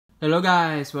Hello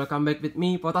guys, welcome back with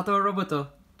me, Potato Roboto.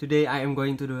 Today I am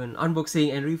going to do an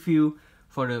unboxing and review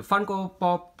for the Funko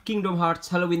Pop Kingdom Hearts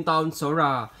Halloween Town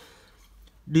Sora.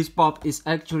 This pop is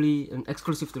actually an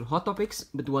exclusive to Hot Topics,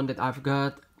 but the one that I've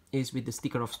got is with the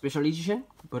sticker of special edition.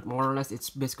 But more or less it's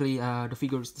basically the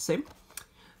figure is the same.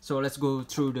 So let's go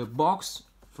through the box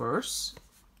first.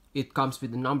 It comes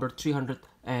with the number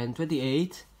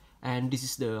 328 and this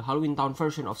is the Halloween Town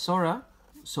version of Sora.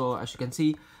 So as you can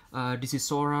see, this is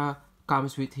Sora,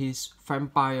 comes with his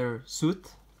vampire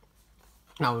suit.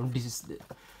 Now this is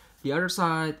the other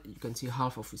side. You can see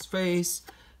half of his face,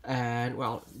 and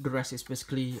well, the rest is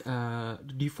basically the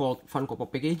default Funko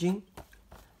Pop packaging.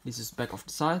 This is back of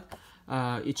the side.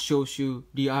 It shows you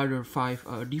the other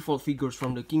 5 default figures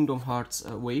from the Kingdom Hearts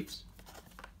waves.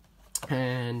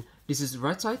 And this is the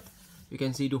right side. You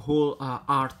can see the whole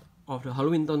art of the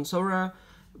Halloween Town Sora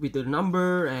with the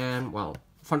number and well,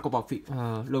 Funko Pop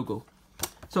logo.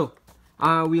 So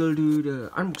I will do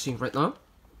the unboxing right now.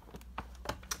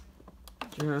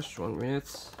 Just 1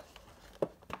 minute.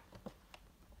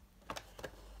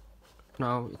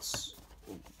 Now it's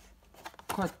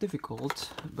quite difficult,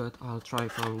 but I'll try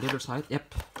from the other side.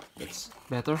 Yep, that's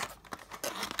better.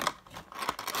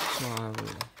 So I will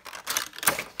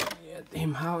get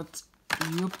him out.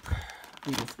 Yup.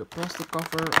 Remove the plastic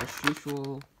cover as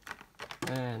usual.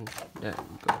 And there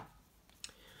we go.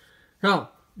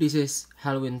 Now, this is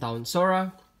Halloween Town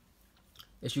Sora.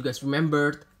 As you guys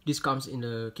remembered, this comes in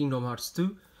the Kingdom Hearts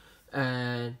 2.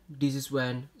 And this is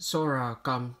when Sora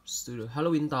comes to the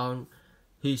Halloween Town.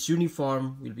 His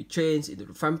uniform will be changed into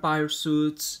the vampire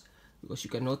suits. Because you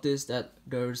can notice that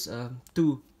there's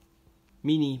 2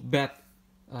 mini bat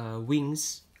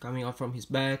wings coming out from his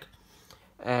back.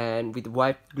 And with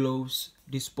white gloves,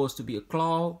 this is supposed to be a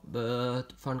claw.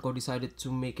 But Funko decided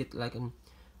to make it like a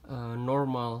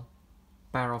normal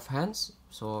pair of hands.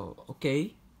 So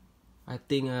okay, I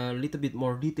think a little bit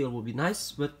more detail would be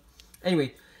nice. But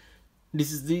anyway,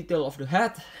 this is the detail of the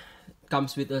head. It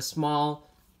comes with a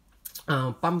small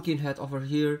pumpkin head over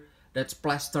here that's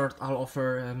plastered all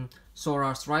over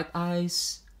Sora's right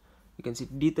eyes. You can see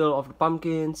the detail of the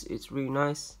pumpkins. It's really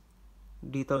nice.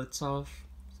 Detail itself,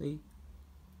 see,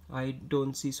 I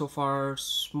don't see so far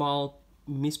small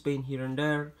mispaint here and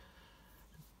there.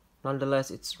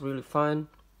 Nonetheless, it's really fine.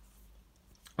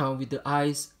 With the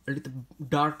eyes, a little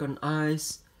darkened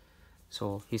eyes.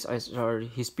 So his eyes are,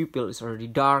 his pupil is already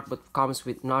dark, but comes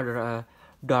with another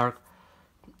dark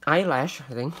eyelash,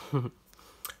 I think.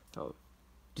 So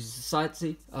this is the side.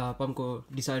 See, Funko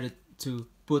decided to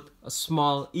put a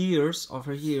small ears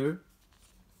over here.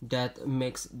 That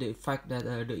makes the fact that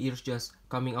the ears just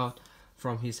coming out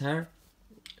from his hair.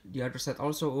 The other side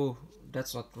also, oh,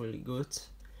 that's not really good,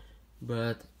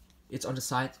 but it's on the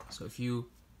side. So if you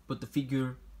put the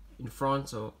figure in the front,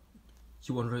 so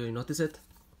you won't really notice it.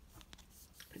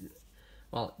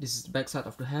 Well, this is the back side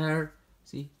of the hair.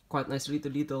 See, quite nice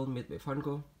little detail made by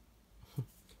Funko.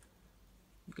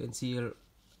 You can see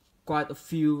quite a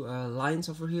few lines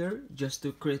over here just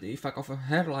to create the effect of a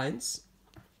hairlines.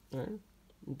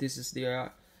 This is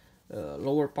the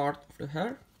lower part of the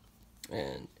hair,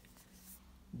 and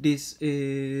this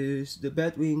is the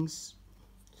bat wings.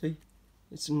 See,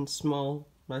 it's in small,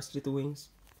 nice little wings.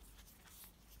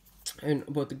 And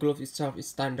about the glove itself is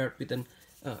standard with an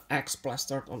X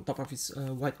plastered on top of his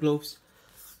white gloves.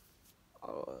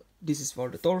 This is for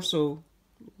the torso.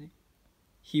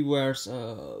 He wears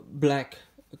a black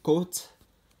coat.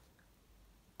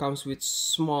 Comes with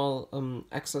small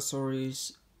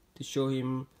accessories to show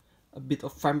him a bit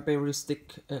of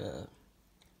vampiristic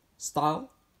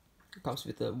style. Comes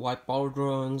with the white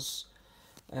pauldrons,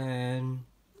 and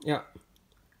yeah,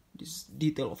 this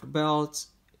detail of the belt.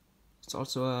 It's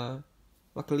also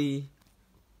luckily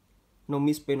no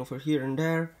mispaint over here and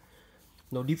there,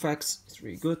 no defects. It's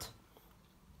really good.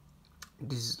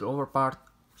 This is the lower part,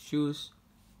 shoes.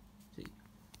 See,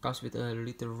 comes with a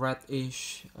little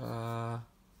reddish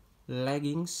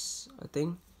leggings, I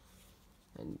think.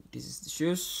 And this is the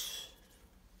shoes.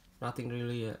 Nothing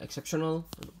really exceptional.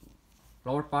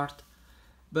 Lower part,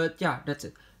 but yeah, that's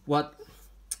it.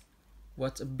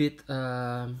 What's a bit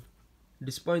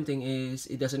disappointing is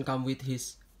it doesn't come with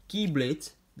his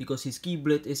keyblade, because his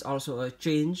keyblade is also a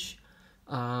change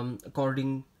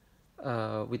according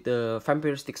with the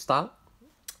vampiristic style.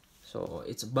 So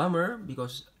it's a bummer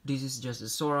because this is just a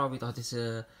Sora without his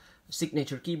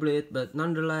signature keyblade, but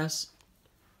nonetheless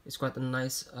it's quite a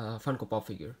nice Funko Pop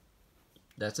figure.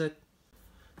 That's it.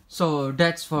 So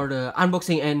that's for the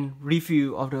unboxing and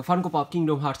review of the Funko Pop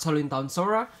Kingdom Hearts Halloween Town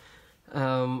Sora.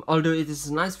 Although it is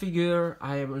a nice figure,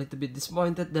 I am a little bit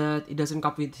disappointed that it doesn't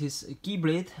come with his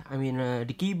Keyblade. I mean,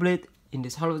 the Keyblade in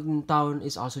this Halloween Town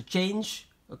is also changed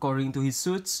according to his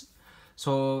suits.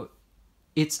 So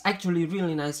it's actually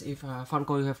really nice if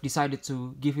Funko have decided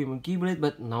to give him a Keyblade,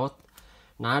 but not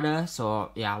nada.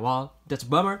 So yeah, well, that's a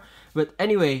bummer. But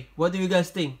anyway, what do you guys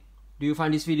think? Do you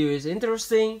find this video is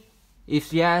interesting?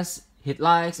 If yes, hit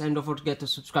likes and don't forget to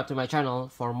subscribe to my channel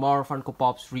for more Funko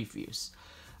Pops reviews.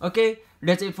 Okay,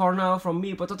 that's it for now from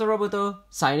me, Potato Roboto,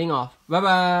 signing off. Bye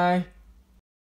bye!